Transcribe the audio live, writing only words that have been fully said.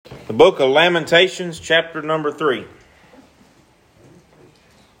The book of Lamentations, chapter number 3.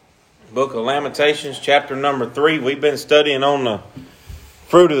 Book of Lamentations, chapter number 3. We've been studying on the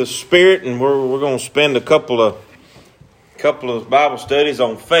fruit of the Spirit, and we're going to spend a couple of Bible studies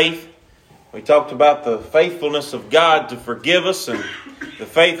on faith. We talked about the faithfulness of God to forgive us and the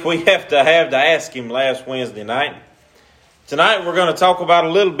faith we have to ask Him last Wednesday night. Tonight we're going to talk about a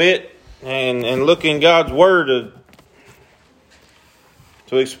little bit and look in God's Word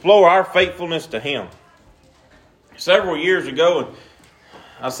to explore our faithfulness to Him. Several years ago, and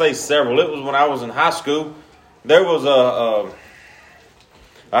I say several, it was when I was in high school, there was a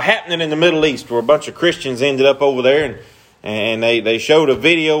happening in the Middle East where a bunch of Christians ended up over there, and they showed a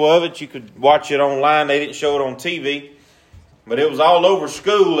video of it. You could watch it online. They didn't show it on TV, but it was all over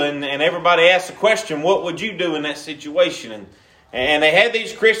school, and everybody asked the question, what would you do in that situation? And they had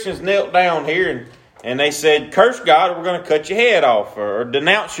these Christians knelt down here, and they said, curse God or we're going to cut your head off, or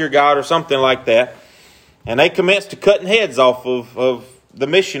denounce your God or something like that. And they commenced to cutting heads off of the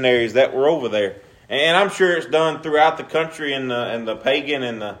missionaries that were over there. And I'm sure it's done throughout the country and the pagan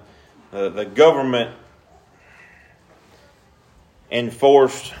and the government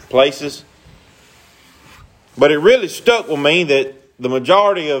enforced places. But it really stuck with me that the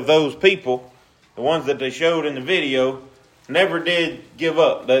majority of those people, the ones that they showed in the video, never did give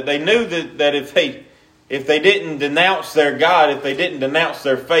up. They knew that if they didn't denounce their God, if they didn't denounce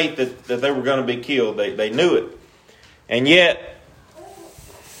their faith, that they were going to be killed. They knew it. And yet,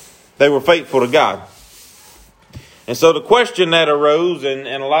 they were faithful to God. And so the question that arose, and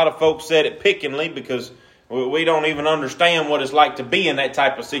a lot of folks said it pickingly because we don't even understand what it's like to be in that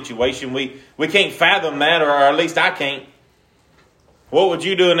type of situation. We can't fathom that, or at least I can't. What would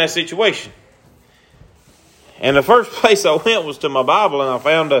you do in that situation? And the first place I went was to my Bible, and I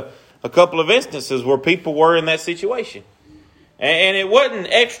found a couple of instances where people were in that situation. And it wasn't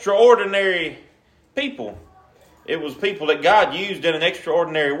extraordinary people. It was people that God used in an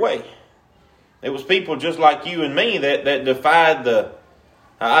extraordinary way. It was people just like you and me that defied the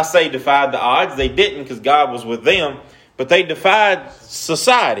odds. They didn't because God was with them. But they defied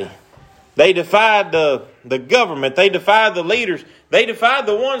society. They defied the government. They defied the leaders. They defied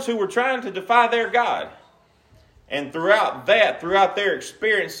the ones who were trying to defy their God. And throughout their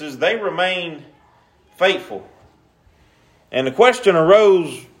experiences, they remained faithful. And the question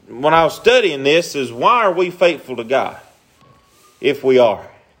arose when I was studying this is, why are we faithful to God? If we are.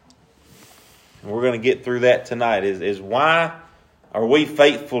 And we're going to get through that tonight. Is why are we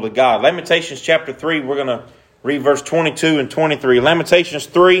faithful to God? Lamentations chapter 3, we're going to read verse 22 and 23. Lamentations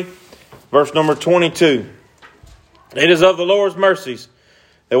 3, verse number 22. It is of the Lord's mercies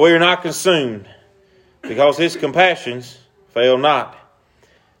that we are not consumed, because His compassions fail not.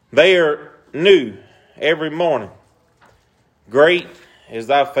 They are new every morning. Great is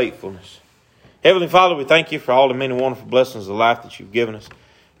thy faithfulness. Heavenly Father, we thank you for all the many wonderful blessings of life that you've given us.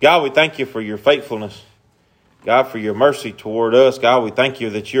 God, we thank you for your faithfulness. God, for your mercy toward us. God, we thank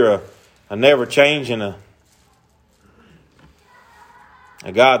you that you're a never-changing, a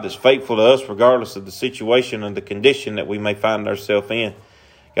God that's faithful to us regardless of the situation and the condition that we may find ourselves in.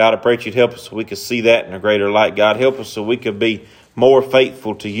 God, I pray that you'd help us so we could see that in a greater light. God, help us so we could be more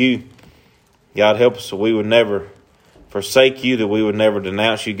faithful to you. God, help us so we would never forsake you, that we would never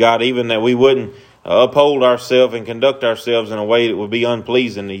denounce you. God, even that we wouldn't uphold ourselves and conduct ourselves in a way that would be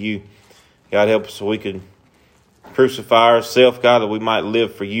unpleasing to you. God, help us so we could crucify ourselves, God, that we might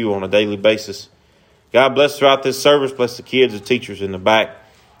live for you on a daily basis. God, bless throughout this service. Bless the kids and teachers in the back.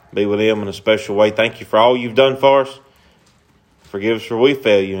 Be with them in a special way. Thank you for all you've done for us. Forgive us for we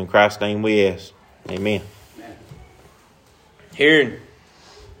fail you. In Christ's name we ask. Amen. Here,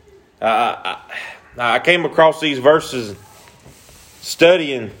 I came across these verses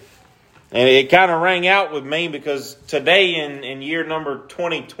studying, and it kind of rang out with me because today in year number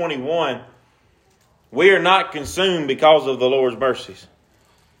 2021, we are not consumed because of the Lord's mercies.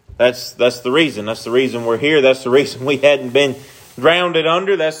 That's the reason. That's the reason we're here. That's the reason we hadn't been drowned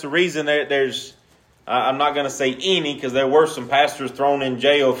under. That's the reason there's... I'm not going to say any, because there were some pastors thrown in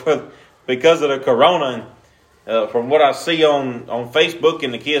jail because of the corona. And from what I see on Facebook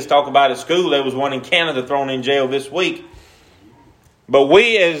and the kids talk about at school, there was one in Canada thrown in jail this week. But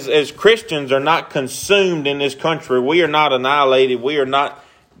we as Christians are not consumed in this country. We are not annihilated. We are not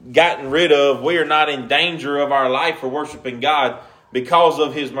gotten rid of. We are not in danger of our life for worshiping God because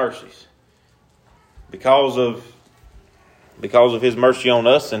of His mercies. Because of His mercy on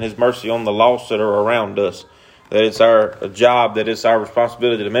us and His mercy on the lost that are around us. That it's our job, that it's our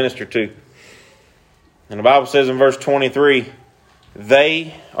responsibility to minister to. And the Bible says in verse 23,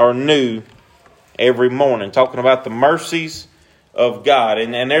 they are new every morning. Talking about the mercies of God.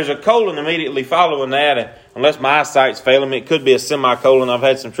 And there's a colon immediately following that. And unless my eyesight's failing me, it could be a semicolon. I've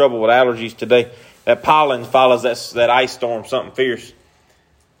had some trouble with allergies today. That pollen follows that ice storm, something fierce.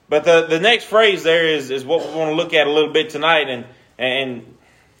 But the next phrase there is what we want to look at a little bit tonight. And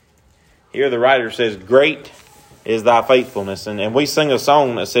here the writer says, great is thy faithfulness. And we sing a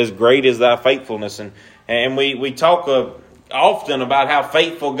song that says, great is thy faithfulness. And we talk often about how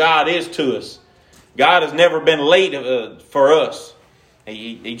faithful God is to us. God has never been late for us.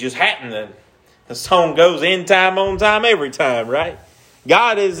 He just happened. The song goes in time, on time, every time, right?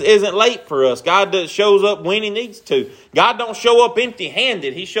 God isn't late for us. God shows up when He needs to. God don't show up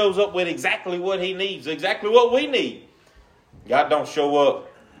empty-handed. He shows up with exactly what He needs, exactly what we need. God don't show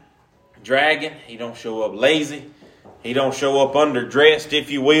up dragging. He don't show up lazy. He don't show up underdressed, if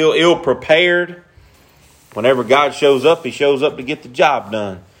you will, ill-prepared. Whenever God shows up, He shows up to get the job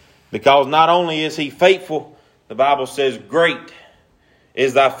done. Because not only is He faithful, the Bible says, great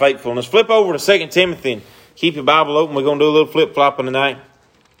is thy faithfulness. Flip over to 2 Timothy and keep your Bible open. We're going to do a little flip-flopping tonight.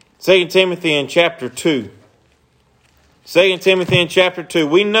 2 Timothy in chapter 2. 2 Timothy in chapter 2.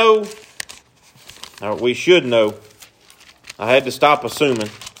 We know, or we should know, I had to stop assuming,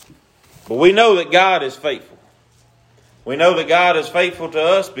 but we know that God is faithful. We know that God is faithful to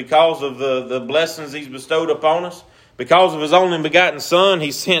us because of the blessings He's bestowed upon us. Because of His only begotten Son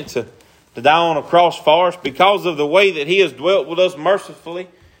He sent to die on a cross for us. Because of the way that He has dwelt with us mercifully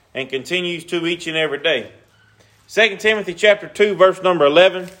and continues to each and every day. 2 Timothy chapter 2 verse number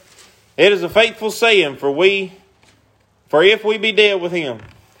 11. It is a faithful saying, for if we be dead with Him,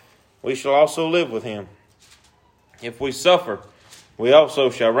 we shall also live with Him. If we suffer, we also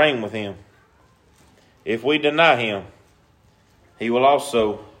shall reign with Him. If we deny Him, He will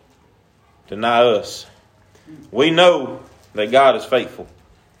also deny us. We know that God is faithful.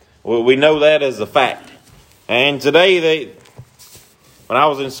 We know that as a fact. And today, when I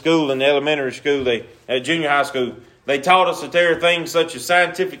was in school, in the elementary school, at junior high school, they taught us that there are things such as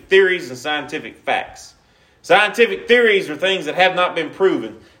scientific theories and scientific facts. Scientific theories are things that have not been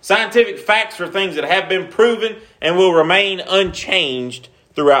proven. Scientific facts are things that have been proven and will remain unchanged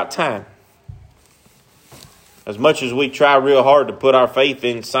throughout time. As much as we try real hard to put our faith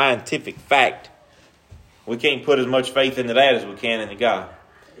in scientific fact, we can't put as much faith into that as we can into God.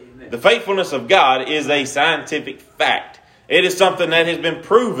 Amen. The faithfulness of God is a scientific fact. It is something that has been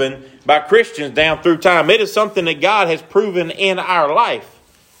proven by Christians down through time. It is something that God has proven in our life.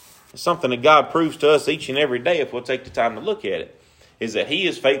 It's something that God proves to us each and every day if we'll take the time to look at it. Is that He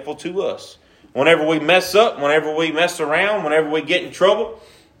is faithful to us. Whenever we mess up, whenever we mess around, whenever we get in trouble,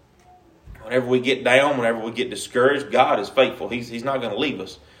 whenever we get down, whenever we get discouraged, God is faithful. He's not going to leave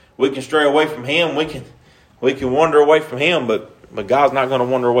us. We can stray away from Him. We can wander away from Him, but God's not going to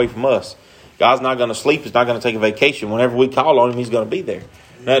wander away from us. God's not going to sleep. He's not going to take a vacation. Whenever we call on Him, He's going to be there.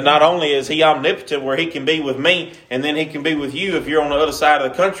 Not only is He omnipotent where He can be with me, and then He can be with you if you're on the other side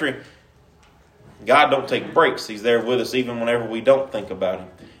of the country, God don't take breaks. He's there with us even whenever we don't think about Him.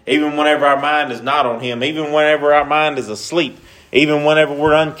 Even whenever our mind is not on Him. Even whenever our mind is asleep. Even whenever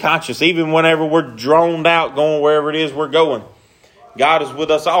we're unconscious. Even whenever we're droned out going wherever it is we're going. God is with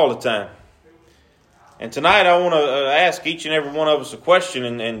us all the time. And tonight I want to ask each and every one of us a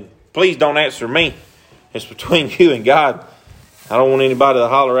question, and please don't answer me. It's between you and God. I don't want anybody to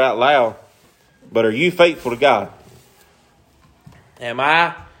holler out loud. But are you faithful to God? Am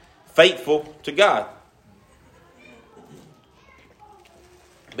I faithful to God?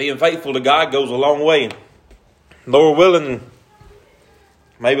 Being faithful to God goes a long way. Lord willing,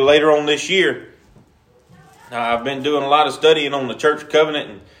 maybe later on this year, I've been doing a lot of studying on the church covenant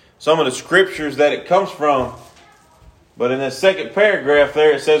and some of the scriptures that it comes from. But in the second paragraph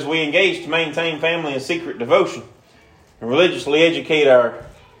there, it says, we engage to maintain family and secret devotion and religiously educate our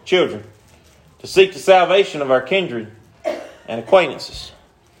children, to seek the salvation of our kindred and acquaintances.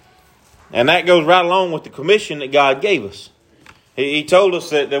 And that goes right along with the commission that God gave us. He told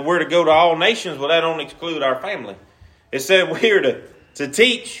us that we're to go to all nations. Well, that don't exclude our family. It said we're to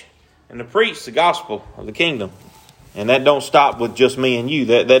teach and to preach the gospel of the kingdom. And that don't stop with just me and you.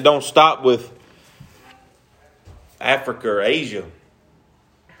 That don't stop with Africa or Asia.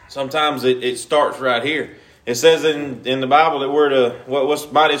 Sometimes it starts right here. It says in the Bible that we're to,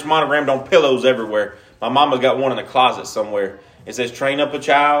 it's monogrammed on pillows everywhere. My mama's got one in a closet somewhere. It says, train up a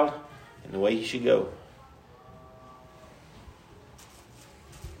child in the way he should go.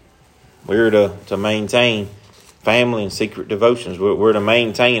 We're to maintain family and secret devotions. We're to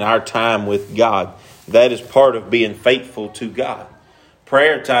maintain our time with God. That is part of being faithful to God.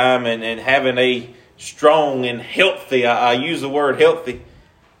 Prayer time and having a strong and healthy, I use the word healthy,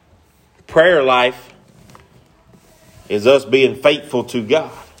 prayer life is us being faithful to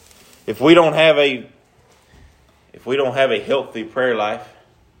God. If we don't have a healthy prayer life,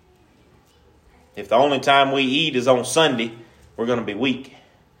 if the only time we eat is on Sunday, we're going to be weak.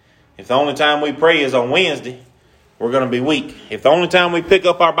 If the only time we pray is on Wednesday, we're going to be weak. If the only time we pick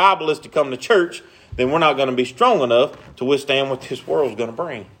up our Bible is to come to church, then we're not going to be strong enough to withstand what this world's going to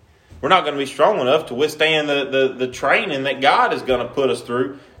bring. We're not going to be strong enough to withstand the training that God is going to put us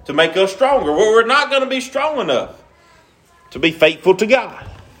through to make us stronger. We're not going to be strong enough to be faithful to God.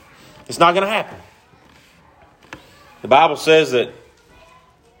 It's not going to happen. The Bible says that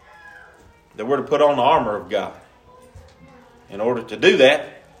we're to put on the armor of God. In order to do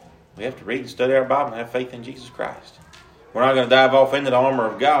that, we have to read and study our Bible and have faith in Jesus Christ. We're not going to dive off into the armor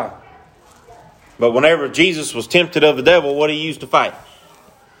of God. But whenever Jesus was tempted of the devil, what did he use to fight?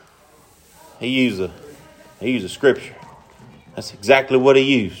 He used a scripture. That's exactly what he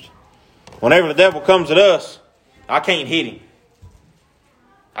used. Whenever the devil comes at us, I can't hit him.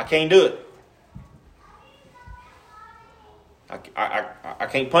 I can't do it. I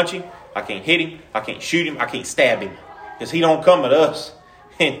can't punch him. I can't hit him. I can't shoot him. I can't stab him. Because he don't come at us.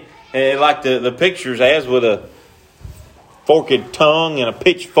 And like the pictures has with a forked tongue and a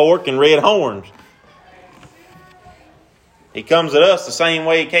pitchfork and red horns. He comes at us the same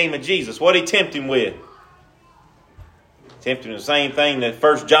way he came at Jesus. What did he tempt him with? Tempt him with the same thing that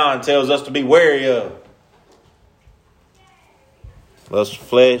 1 John tells us to be wary of. Lust of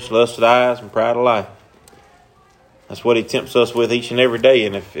flesh, lust of eyes, and pride of life. That's what he tempts us with each and every day.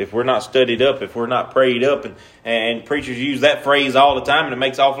 And if we're not studied up, if we're not prayed up, and preachers use that phrase all the time, and it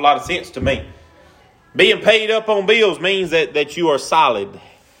makes an awful lot of sense to me. Being paid up on bills means that you are solid.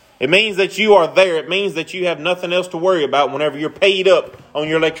 It means that you are there. It means that you have nothing else to worry about whenever you're paid up on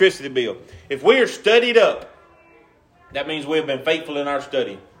your electricity bill. If we are studied up, that means we have been faithful in our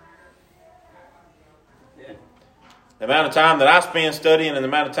study. The amount of time that I spend studying and the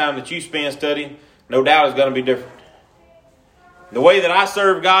amount of time that you spend studying, no doubt is going to be different. The way that I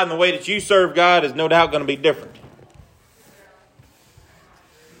serve God and the way that you serve God is no doubt going to be different.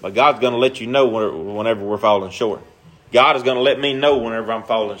 But God's going to let you know whenever we're falling short. God is going to let me know whenever I'm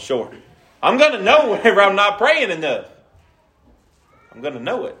falling short. I'm going to know whenever I'm not praying enough. I'm going to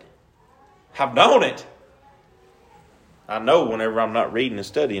know it. I've known it. I know whenever I'm not reading and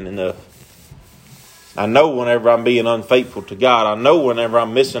studying enough. I know whenever I'm being unfaithful to God. I know whenever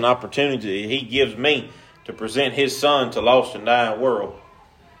I'm missing opportunity He gives me to present His Son to lost and dying world.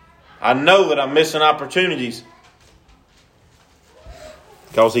 I know that I'm missing opportunities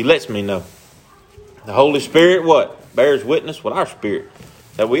because He lets me know. The Holy Spirit, what? Bears witness with our spirit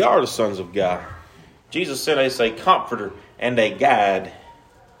that we are the sons of God. Jesus sent us a comforter and a guide,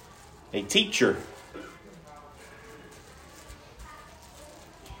 a teacher.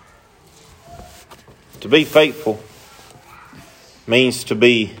 To be faithful means to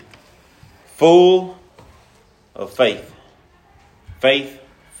be full of faith.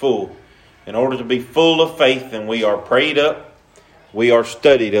 Faithful. In order to be full of faith, then we are prayed up, we are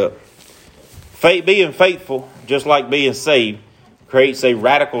studied up. Being faithful, just like being saved, creates a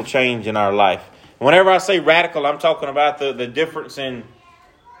radical change in our life. Whenever I say radical, I'm talking about the difference in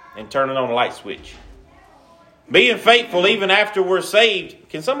turning on a light switch. Being faithful even after we're saved.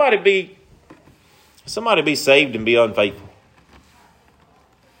 Can somebody be saved and be unfaithful?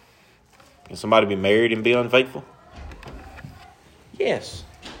 Can somebody be married and be unfaithful? Yes.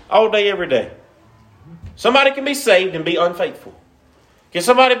 All day, every day. Somebody can be saved and be unfaithful. Can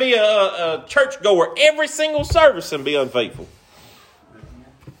somebody be a churchgoer every single service and be unfaithful?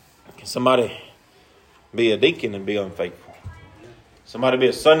 Can somebody be a deacon and be unfaithful? Somebody be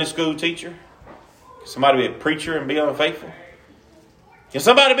a Sunday school teacher? Can somebody be a preacher and be unfaithful? Can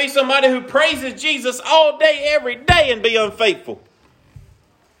somebody be somebody who praises Jesus all day, every day and be unfaithful?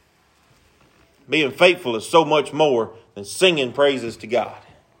 Being faithful is so much more than singing praises to God.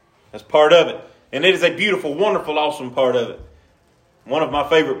 That's part of it. And it is a beautiful, wonderful, awesome part of it. One of my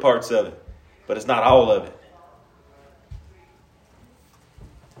favorite parts of it. But it's not all of it.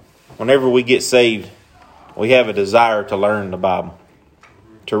 Whenever we get saved, we have a desire to learn the Bible.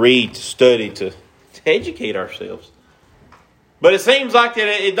 To read, to study, to educate ourselves. But it seems like that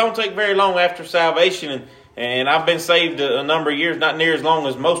it don't take very long after salvation. And I've been saved a number of years, not near as long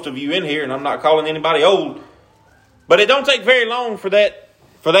as most of you in here. And I'm not calling anybody old. But it don't take very long for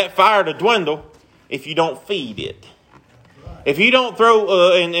that fire to dwindle if you don't feed it. If you don't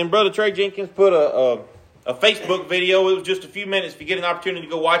throw, and Brother Trey Jenkins put a Facebook video. It was just a few minutes if you get an opportunity to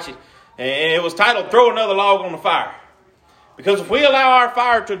go watch it. And it was titled, Throw Another Log on the Fire. Because if we allow our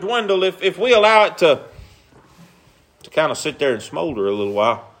fire to dwindle, if we allow it to kind of sit there and smolder a little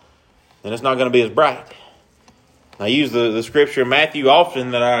while, then it's not going to be as bright. I use the scripture in Matthew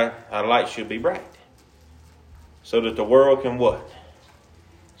often that our light should be bright. So that the world can what?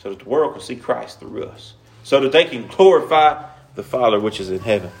 So that the world can see Christ through us. So that they can glorify the Father which is in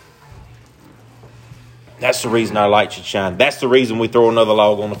heaven. That's the reason our light should shine. That's the reason we throw another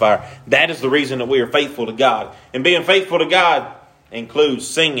log on the fire. That is the reason that we are faithful to God. And being faithful to God includes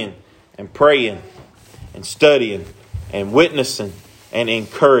singing and praying and studying and witnessing and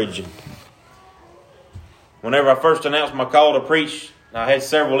encouraging. Whenever I first announced my call to preach, I had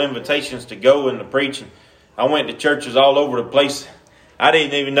several invitations to go and to preach. I went to churches all over the place I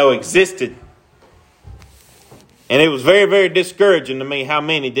didn't even know existed. And it was very, very discouraging to me how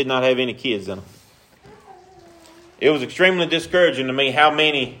many did not have any kids in them. It was extremely discouraging to me how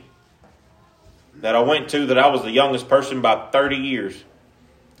many that I went to that I was the youngest person by 30 years,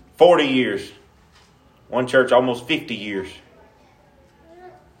 40 years. One church almost 50 years.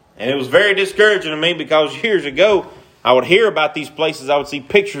 And it was very discouraging to me because years ago, I would hear about these places. I would see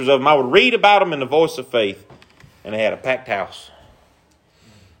pictures of them. I would read about them in the Voice of Faith. And they had a packed house.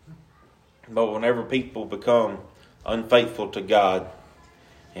 But whenever people become unfaithful to God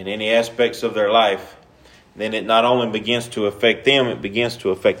in any aspects of their life, then it not only begins to affect them, it begins to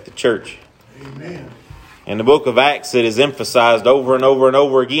affect the church. Amen. In the book of Acts, it is emphasized over and over and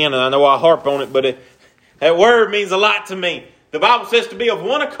over again. And I know I harp on it, but that word means a lot to me. The Bible says to be of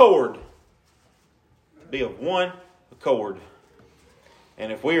one accord. Be of one accord.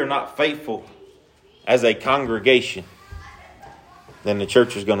 And if we are not faithful as a congregation, then the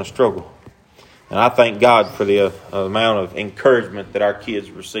church is going to struggle. And I thank God for the amount of encouragement that our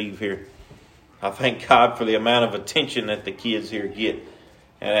kids receive here. I thank God for the amount of attention that the kids here get.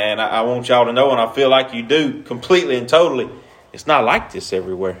 And I want y'all to know, and I feel like you do completely and totally, it's not like this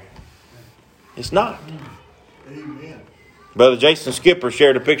everywhere. It's not. Amen. Brother Jason Skipper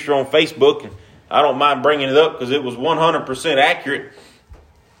shared a picture on Facebook, and I don't mind bringing it up because it was 100% accurate.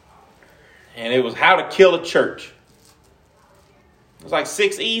 And it was how to kill a church. It was like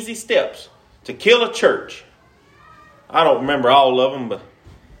 6 easy steps to kill a church. I don't remember all of them, but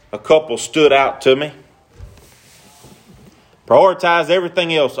a couple stood out to me. Prioritize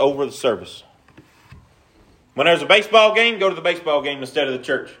everything else over the service. When there's a baseball game, go to the baseball game instead of the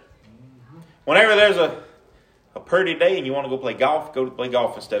church. Whenever there's a pretty day and you want to go play golf, go to play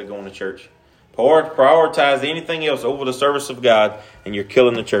golf instead of going to church. Prioritize anything else over the service of God, and you're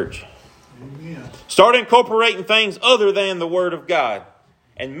killing the church. Amen. Start incorporating things other than the Word of God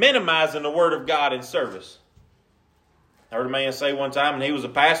and minimizing the Word of God in service. I heard a man say one time, and he was a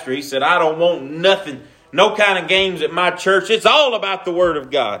pastor, he said, I don't want nothing, no kind of games at my church. It's all about the Word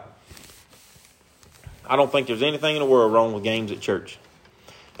of God. I don't think there's anything in the world wrong with games at church,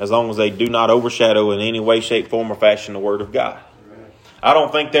 as long as they do not overshadow in any way, shape, form, or fashion the Word of God. I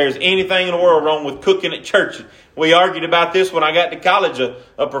don't think there's anything in the world wrong with cooking at church. We argued about this when I got to college.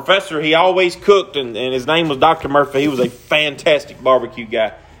 A professor, he always cooked, and his name was Dr. Murphy. He was a fantastic barbecue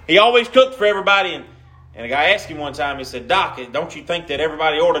guy. He always cooked for everybody. And a guy asked him one time, he said, Doc, don't you think that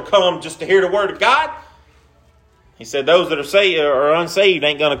everybody ought to come just to hear the Word of God? He said, those that are saved or unsaved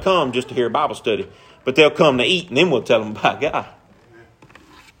ain't going to come just to hear a Bible study. But they'll come to eat, and then we'll tell them about God.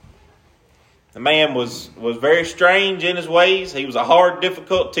 The man was very strange in his ways. He was a hard,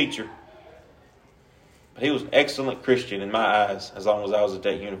 difficult teacher. But he was an excellent Christian in my eyes as long as I was at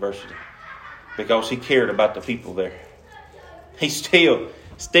that university. Because he cared about the people there. He still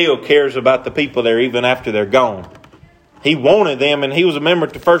cares about the people there even after they're gone. He wanted them, and he was a member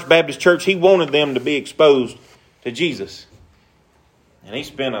at the First Baptist Church. He wanted them to be exposed to Jesus. And he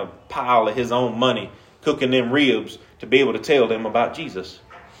spent a pile of his own money cooking them ribs to be able to tell them about Jesus.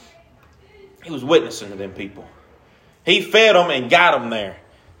 He was witnessing to them people. He fed them and got them there.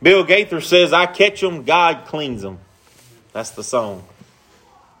 Bill Gaither says, I catch them, God cleans them. That's the song.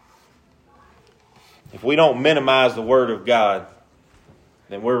 If we don't minimize the Word of God,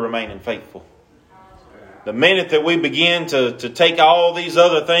 then we're remaining faithful. The minute that we begin to take all these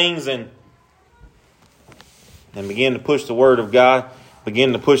other things and begin to push the Word of God,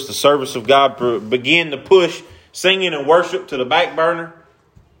 begin to push the service of God, begin to push singing and worship to the back burner,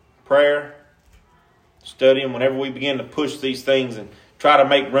 prayer, studying, whenever we begin to push these things and try to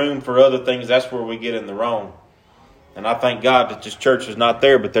make room for other things, that's where we get in the wrong. And I thank God that this church is not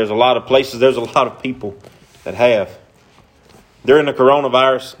there, but there's a lot of places, there's a lot of people that have. During the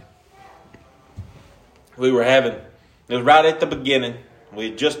coronavirus, it was right at the beginning.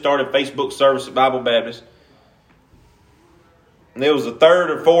 We had just started Facebook service at Bible Baptist. And it was the third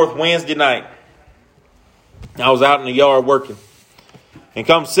or fourth Wednesday night. I was out in the yard working. And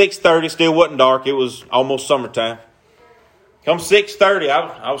come 6:30, still wasn't dark. It was almost summertime. Come 6:30,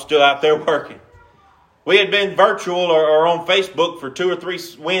 I was still out there working. We had been virtual or on Facebook for 2 or 3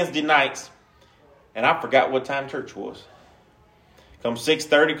 Wednesday nights, and I forgot what time church was. Come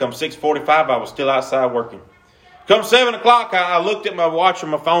 6:30, come 6:45, I was still outside working. Come 7 o'clock, I looked at my watch on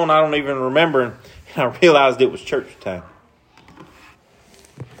my phone, I don't even remember, and I realized it was church time.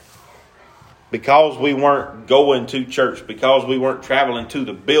 Because we weren't going to church, because we weren't traveling to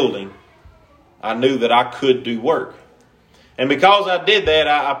the building, I knew that I could do work. And because I did that,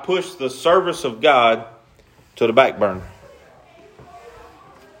 I pushed the service of God to the back burner.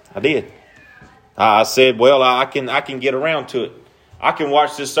 I did. I said, well, I can get around to it. I can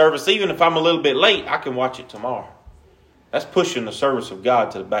watch this service. Even if I'm a little bit late, I can watch it tomorrow. That's pushing the service of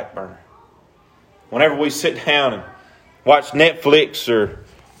God to the back burner. Whenever we sit down and watch Netflix or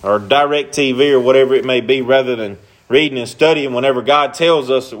DirecTV or whatever it may be, rather than reading and studying, whenever God tells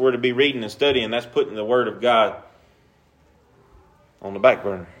us that we're to be reading and studying, that's putting the Word of God on the back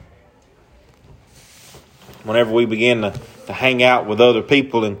burner. Whenever we begin to hang out with other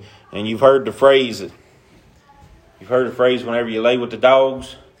people, and you've heard the phrase, whenever you lay with the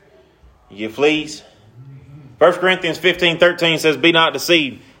dogs, you get fleas. 1 Corinthians 15:13 says, be not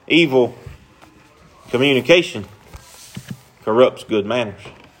deceived. Evil communication corrupts good manners.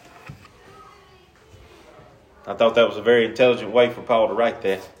 I thought that was a very intelligent way for Paul to write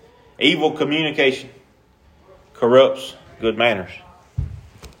that. Evil communication corrupts good manners.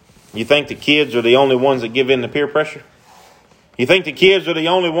 You think the kids are the only ones that give in to peer pressure? You think the kids are the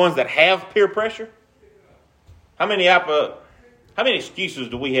only ones that have peer pressure? How many excuses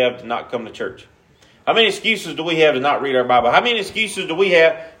do we have to not come to church? How many excuses do we have to not read our Bible? How many excuses do we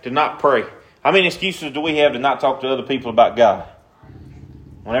have to not pray? How many excuses do we have to not talk to other people about God?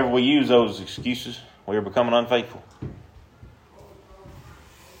 Whenever we use those excuses, we are becoming unfaithful.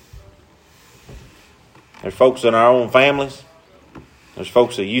 There's folks in our own families. There's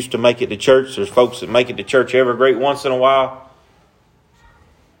folks that used to make it to church. There's folks that make it to church every great once in a while.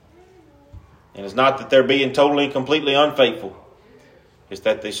 And it's not that they're being totally and completely unfaithful. It's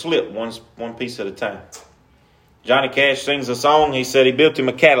that they slip one piece at a time. Johnny Cash sings a song. He said he built him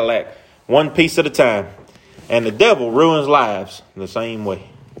a Cadillac one piece at a time. And the devil ruins lives the same way.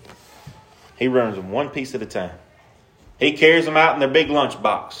 He ruins them one piece at a time. He carries them out in their big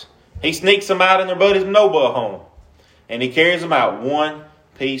lunchbox. He sneaks them out in their buddy's Noble home. And he carries them out one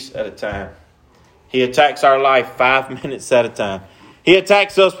piece at a time. He attacks our life 5 minutes at a time. He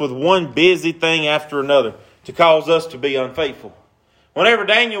attacks us with one busy thing after another to cause us to be unfaithful. Whenever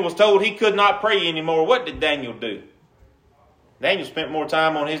Daniel was told he could not pray anymore, what did Daniel do? Daniel spent more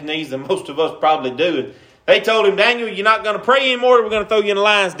time on his knees than most of us probably do. And they told him, Daniel, you're not going to pray anymore. We're going to throw you in the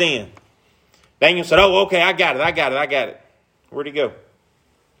lion's den. Daniel said, oh, okay, I got it. Where'd he go?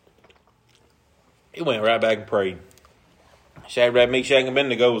 He went right back and prayed. Shadrach, Meshach, and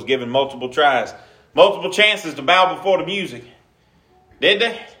Abednego was given multiple tries, multiple chances to bow before the music. Did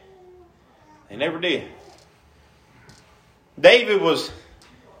they? They never did. David was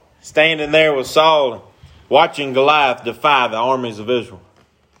standing there with Saul, watching Goliath defy the armies of Israel.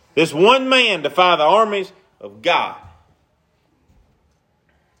 This one man defy the armies of God.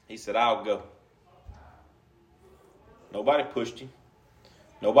 He said, I'll go. Nobody pushed him.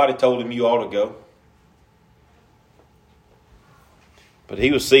 Nobody told him you ought to go. But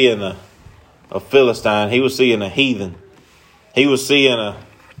he was seeing a Philistine. He was seeing a heathen. He was seeing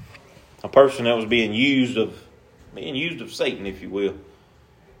a person that was being used of Satan, if you will,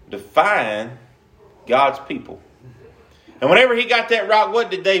 defying God's people. And whenever he got that rock,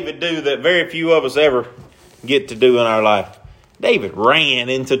 what did David do that very few of us ever get to do in our life? David ran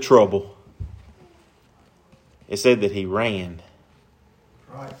into trouble. It said that he ran.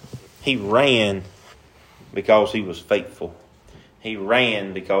 Right. He ran because he was faithful. He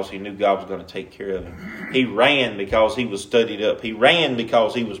ran because he knew God was going to take care of him. He ran because he was studied up. He ran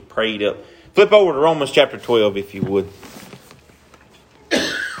because he was prayed up. Flip over to Romans chapter 12, if you would.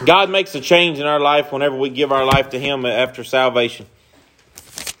 God makes a change in our life whenever we give our life to Him after salvation.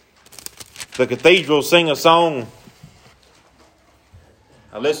 The Cathedrals sing a song.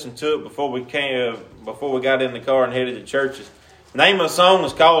 I listened to it before we got in the car and headed to churches. The name of the song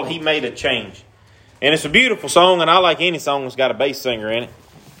is called He Made a Change. And it's a beautiful song, and I like any song that's got a bass singer in it.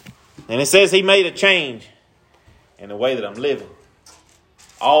 And it says He made a change in the way that I'm living.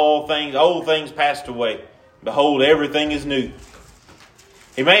 Old things passed away. Behold, everything is new.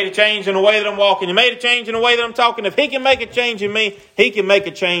 He made a change in the way that I'm walking. He made a change in the way that I'm talking. If He can make a change in me, He can make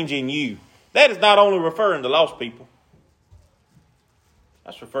a change in you. That is not only referring to lost people.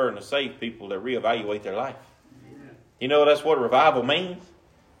 That's referring to saved people that reevaluate their life. You know, that's what revival means.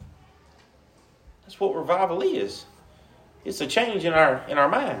 That's what revival is. It's a change in our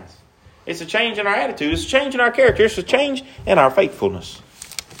minds. It's a change in our attitude. It's a change in our character. It's a change in our faithfulness.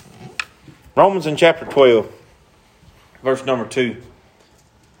 Romans in chapter 12, verse number 2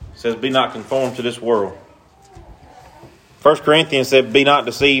 says, be not conformed to this world. 1 Corinthians said, be not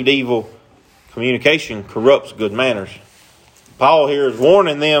deceived, evil communication corrupts good manners. Paul here is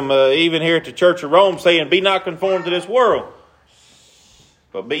warning them, even here at the Church of Rome, saying, be not conformed to this world,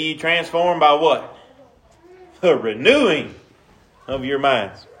 but be ye transformed by what? The renewing of your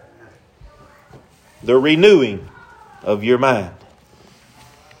minds. The renewing of your mind.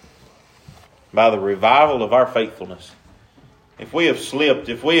 By the revival of our faithfulness. If we have slipped,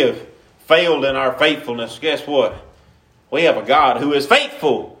 if we have failed in our faithfulness, guess what? We have a God who is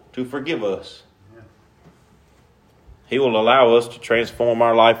faithful to forgive us. He will allow us to transform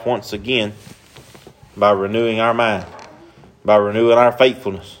our life once again by renewing our mind, by renewing our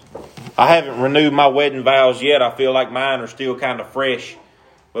faithfulness. I haven't renewed my wedding vows yet. I feel like mine are still kind of fresh.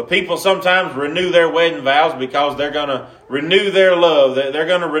 But people sometimes renew their wedding vows because they're going to renew their love. They're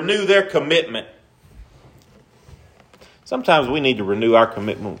going to renew their commitment. Sometimes we need to renew our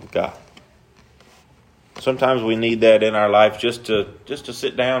commitment with God. Sometimes we need that in our life just to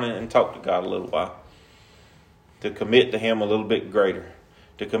sit down and talk to God a little while. To commit to Him a little bit greater.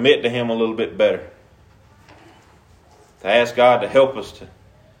 To commit to Him a little bit better. To ask God to help us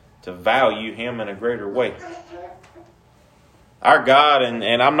to value Him in a greater way. Our God,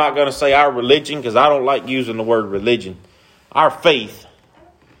 and I'm not going to say our religion because I don't like using the word religion. Our faith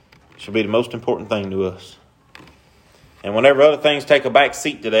should be the most important thing to us. And whenever other things take a back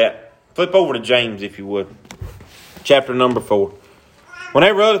seat to that, flip over to James if you would. Chapter number 4.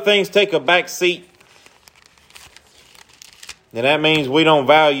 Whenever other things take a back seat, then that means we don't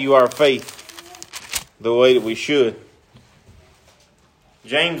value our faith the way that we should.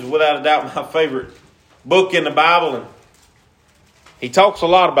 James is without a doubt my favorite book in the Bible, and he talks a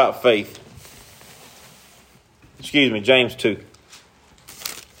lot about faith. James 2.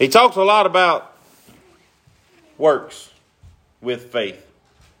 He talks a lot about works with faith.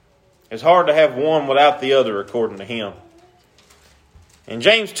 It's hard to have one without the other, according to him. In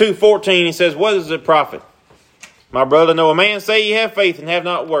James 2:14, he says, what does it profit, my brother, though a man say ye have faith and have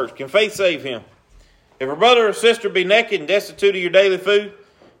not works? Can faith save him? If a brother or sister be naked and destitute of your daily food,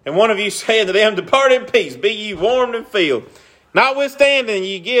 and one of you say unto them, depart in peace, be ye warmed and filled, notwithstanding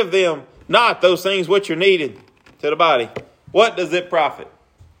ye give them not those things which are needed to the body, what does it profit?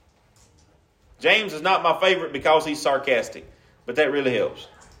 James is not my favorite because he's sarcastic, but that really helps.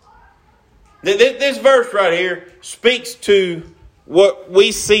 This verse right here speaks to what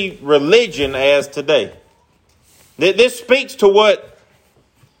we see religion as today. This speaks to what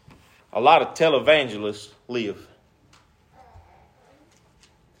a lot of televangelists live.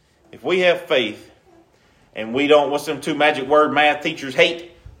 If we have faith and we don't, what's them two magic word math teachers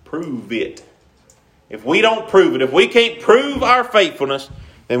hate? Prove it. If we don't prove it, if we can't prove our faithfulness,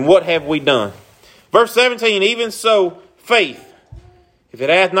 then what have we done? Verse 17, even so, faith, if it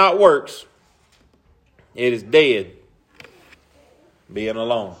hath not works, it is dead, being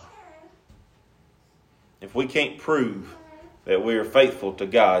alone. If we can't prove that we are faithful to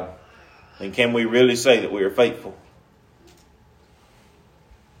God, then can we really say that we are faithful?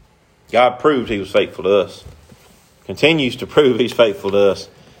 God proved He was faithful to us. Continues to prove He's faithful to us.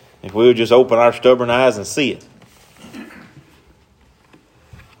 If we would just open our stubborn eyes and see it.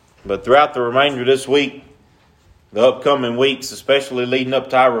 But throughout the remainder of this week, the upcoming weeks, especially leading up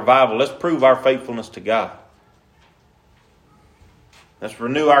to our revival, let's prove our faithfulness to God. Let's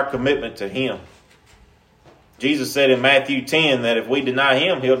renew our commitment to Him. Jesus said in Matthew 10 that if we deny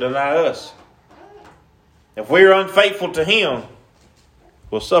Him, He'll deny us. If we're unfaithful to Him,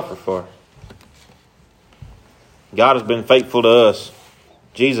 we'll suffer for it. God has been faithful to us.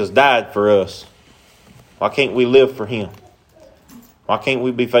 Jesus died for us. Why can't we live for Him? Why can't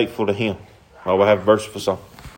we be faithful to Him? Well, we'll have a verse for song.